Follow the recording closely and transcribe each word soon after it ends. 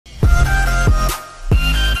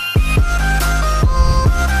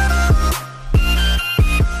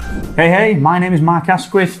Hey, my name is Mark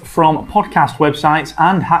Asquith from podcast websites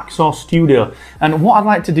and Hacksaw Studio. And what I'd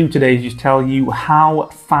like to do today is just tell you how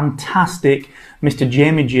fantastic Mr.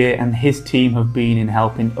 Jamie J and his team have been in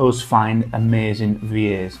helping us find amazing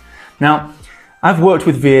VAs. Now, I've worked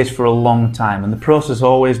with VAs for a long time and the process has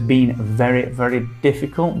always been very, very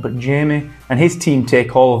difficult, but Jamie and his team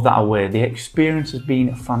take all of that away. The experience has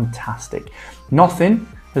been fantastic. Nothing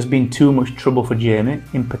has been too much trouble for Jamie.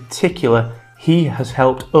 In particular, he has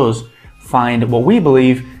helped us find what we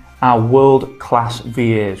believe are world-class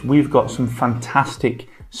VAs. We've got some fantastic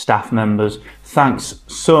staff members. Thanks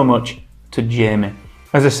so much to Jamie.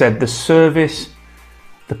 As I said, the service,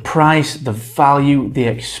 the price, the value, the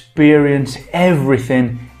experience,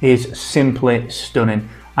 everything is simply stunning.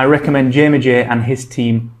 I recommend Jamie J and his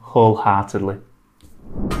team wholeheartedly.